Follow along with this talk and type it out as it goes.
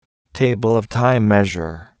Table of time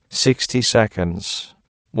measure, 60 seconds,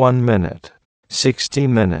 1 minute, 60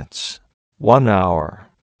 minutes, 1 hour,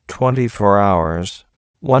 24 hours,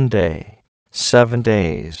 1 day, 7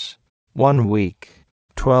 days, 1 week,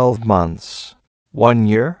 12 months, 1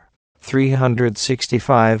 year,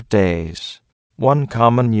 365 days, 1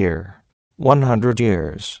 common year, 100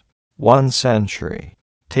 years, 1 century.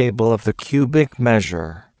 Table of the cubic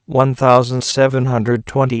measure,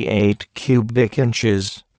 1,728 cubic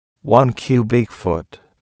inches, 1 cubic foot,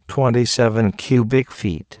 27 cubic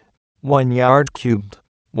feet, 1 yard cubed,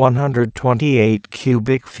 128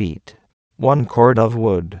 cubic feet, 1 cord of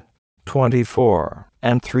wood, 24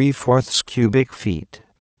 3/4 cubic feet,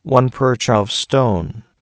 1 perch of stone.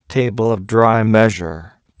 Table of dry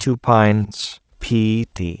measure, 2 pints,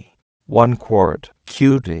 pt, 1 quart,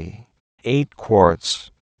 qt, 8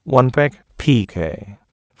 quarts, 1 peck, pk,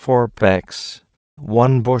 4 pecks,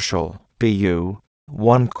 1 bushel, bu,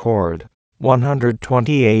 1 cord,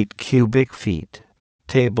 128 cubic feet.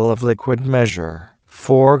 Table of liquid measure,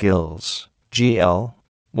 4 gills, gl,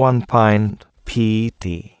 1 pint,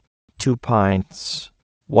 pt, 2 pints,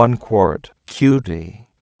 1 quart, qt,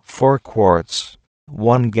 4 quarts,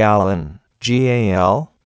 1 gallon,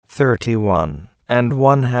 gal, 31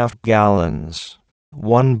 1/2 gallons,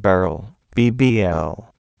 1 barrel, bbl,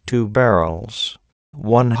 2 barrels,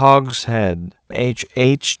 1 hogshead,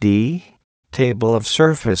 hhd. Table of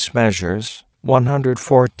surface measures,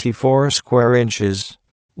 144 square inches,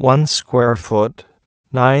 1 square foot,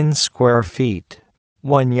 9 square feet,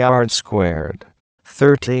 1 yard squared,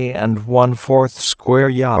 30 1/4 square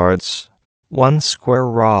yards, 1 square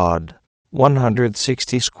rod,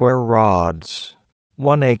 160 square rods,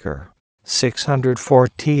 1 acre,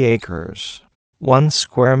 640 acres, 1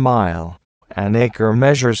 square mile. An acre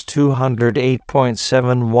measures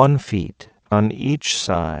 208.71 feet on each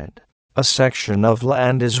side. A section of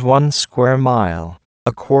land is 1 square mile.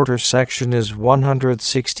 A quarter section is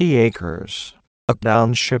 160 acres. A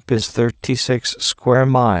township is 36 square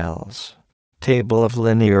miles. Table of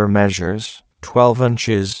linear measures, 12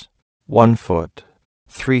 inches, 1 foot,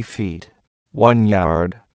 3 feet, 1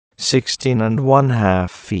 yard, 16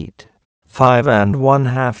 1/2 feet, 5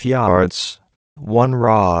 1/2 yards, 1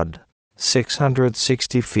 rod,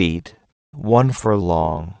 660 feet, 1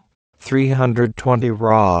 furlong, 320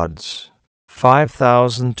 rods,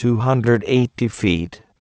 5,280 feet,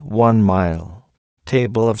 1 mile.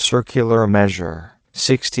 Table of circular measure,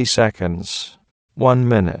 60 seconds, 1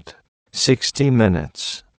 minute, 60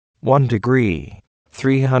 minutes, 1 degree,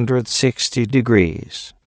 360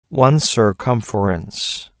 degrees, 1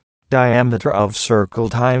 circumference. Diameter of circle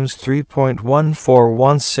times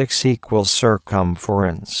 3.1416 equals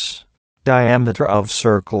circumference. Diameter of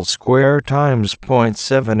circle square times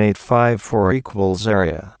 0.7854 equals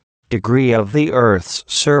area. Degree of the Earth's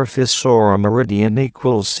surface or meridian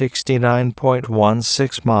equals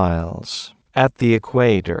 69.16 miles. At the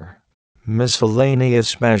equator.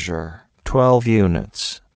 Miscellaneous measure, 12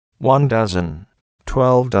 units, 1 dozen,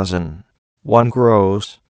 12 dozen, 1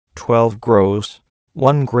 gross, 12 gross,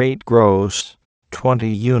 1 great gross, 20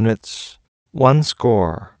 units, 1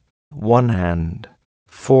 score, 1 hand,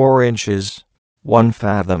 4 inches, 1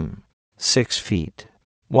 fathom, 6 feet,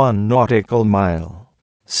 1 nautical mile,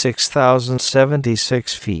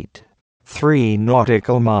 6,076 feet, 3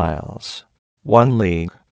 nautical miles, 1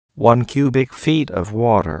 league, 1 cubic feet of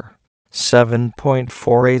water,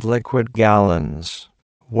 7.48 liquid gallons,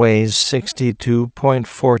 weighs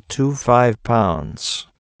 62.425 pounds,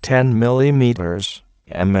 10 millimeters,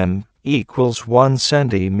 equals 1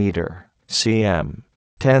 centimeter, cm,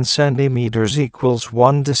 10 centimeters equals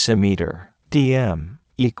 1 decimeter, dm,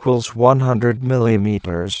 equals 100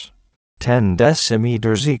 millimeters, 10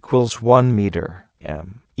 decimeters equals 1 meter,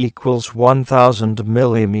 m, equals 1,000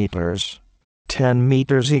 millimeters, 10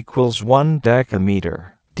 meters equals 1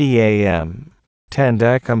 decameter, dam, 10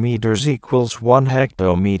 decameters equals 1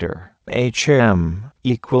 hectometer, hm,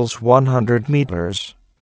 equals 100 meters,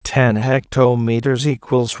 10 hectometers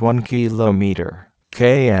equals 1 kilometer,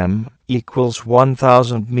 km, equals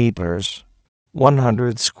 1,000 meters,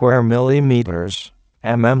 100 square millimeters,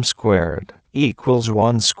 squared, equals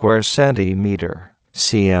 1 square centimeter,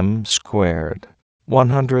 cm squared,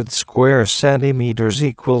 100 square centimeters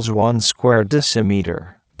equals 1 square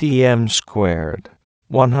decimeter, dm squared,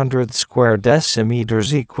 100 square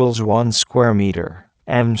decimeters equals 1 square meter,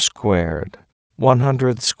 m squared,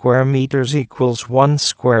 100 square meters equals 1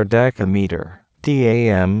 square decameter,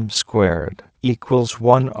 dam squared, equals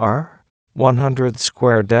 1 r, 100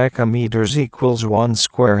 square decameters equals 1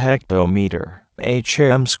 square hectometer,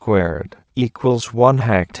 hm squared, equals 1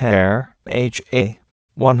 hectare, ha,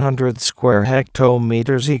 100 square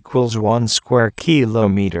hectometers equals 1 square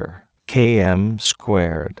kilometer, km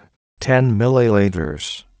squared. 10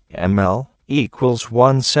 milliliters, ml, equals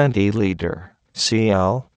 1 centiliter,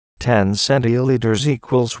 cl. 10 centiliters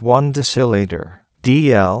equals 1 deciliter,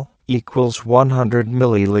 dl, equals 100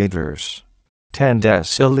 milliliters. 10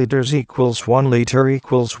 deciliters equals 1 liter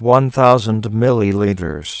equals 1000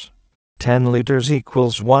 milliliters. 10 liters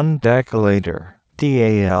equals 1 deciliter,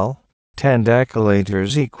 DAL. 10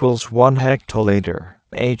 deciliters equals 1 hectoliter,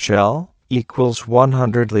 HL, equals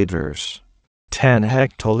 100 liters. 10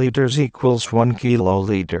 hectoliters equals 1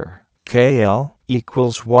 kiloliter, KL,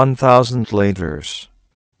 equals 1000 liters.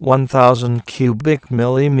 1000 cubic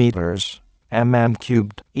millimeters, mm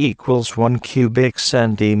cubed, equals 1 cubic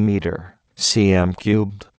centimeter, cm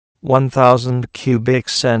cubed. 1000 cubic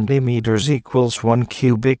centimeters equals 1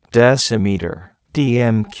 cubic decimeter,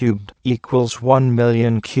 dm cubed, equals 1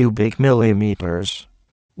 million cubic millimeters.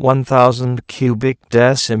 1000 cubic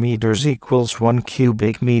decimeters equals 1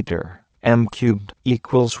 cubic meter, m cubed,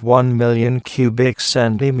 equals 1 million cubic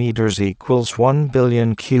centimeters equals 1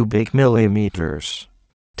 billion cubic millimeters.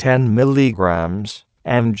 10 milligrams,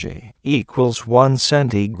 mg, equals 1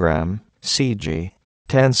 centigram, cg.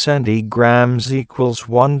 10 centigrams equals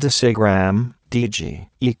 1 decigram, dg,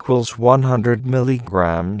 equals 100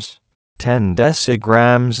 milligrams. 10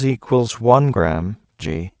 decigrams equals 1 gram,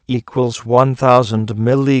 g, equals 1000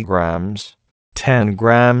 milligrams. 10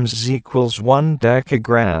 grams equals 1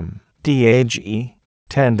 decagram, DAG.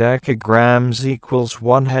 10 decagrams equals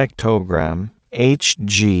 1 hectogram,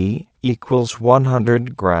 Hg, equals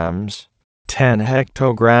 100 grams. 10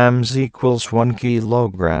 hectograms equals 1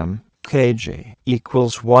 kilogram, kg,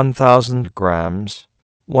 equals 1000 grams.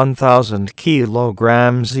 1000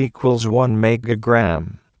 kilograms equals 1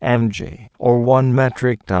 megagram, mg, or 1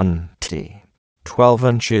 metric ton, t. 12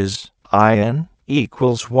 inches, in,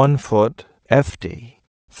 equals 1 foot, ft.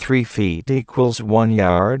 3 feet equals 1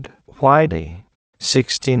 yard, yd.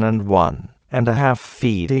 16 and 1.5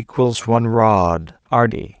 feet equals 1 rod,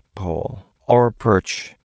 rd, pole, or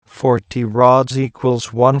perch. 40 rods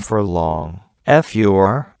equals 1 furlong,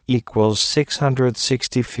 fur, equals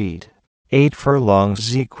 660 feet. 8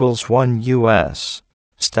 furlongs equals 1 US.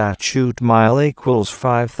 Statute mile equals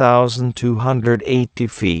 5,280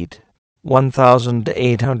 feet.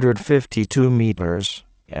 1,852 meters,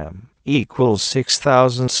 m, equals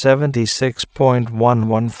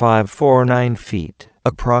 6,076.11549 feet,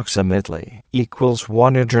 approximately, equals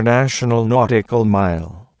 1 international nautical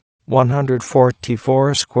mile.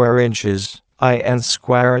 144 square inches, in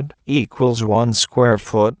squared, equals 1 square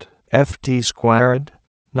foot, ft squared.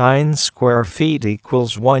 9 square feet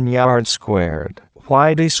equals 1 yard squared,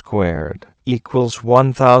 yd squared, equals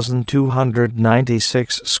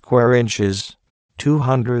 1,296 square inches.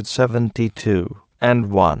 272 and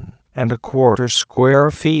 1.25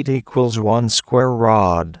 square feet equals 1 square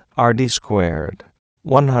rod, rd squared.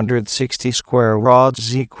 160 square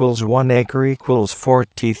rods equals 1 acre equals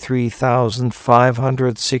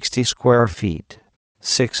 43,560 square feet.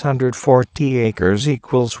 640 acres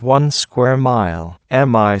equals 1 square mile,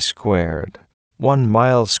 mi squared. 1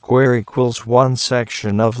 mile square equals 1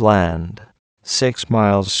 section of land. 6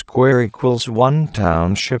 miles square equals 1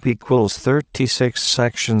 township equals 36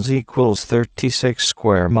 sections equals 36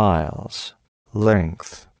 square miles.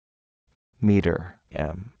 Length. Meter,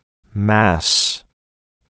 m. Mass.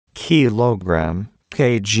 Kilogram,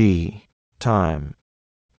 kg. Time.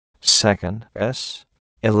 Second, s.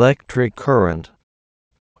 Electric current.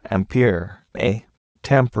 Ampere, A.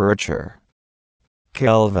 Temperature.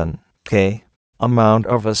 Kelvin, K. Amount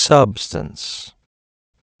of a substance.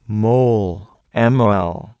 Mole,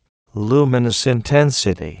 mol. Luminous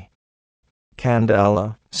intensity.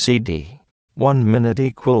 Candela, CD. 1 minute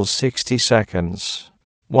equals 60 seconds.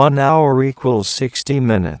 1 hour equals 60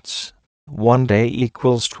 minutes. 1 day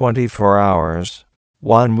equals 24 hours.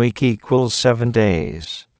 1 week equals 7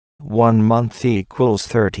 days. 1 month equals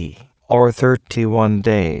 30. Or 31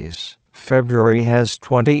 days. February has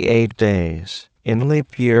 28 days. In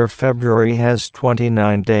leap year February has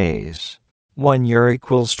 29 days. 1 year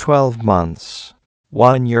equals 12 months.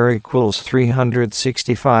 1 year equals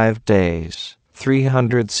 365 days.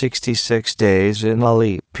 366 days in a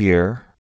leap year.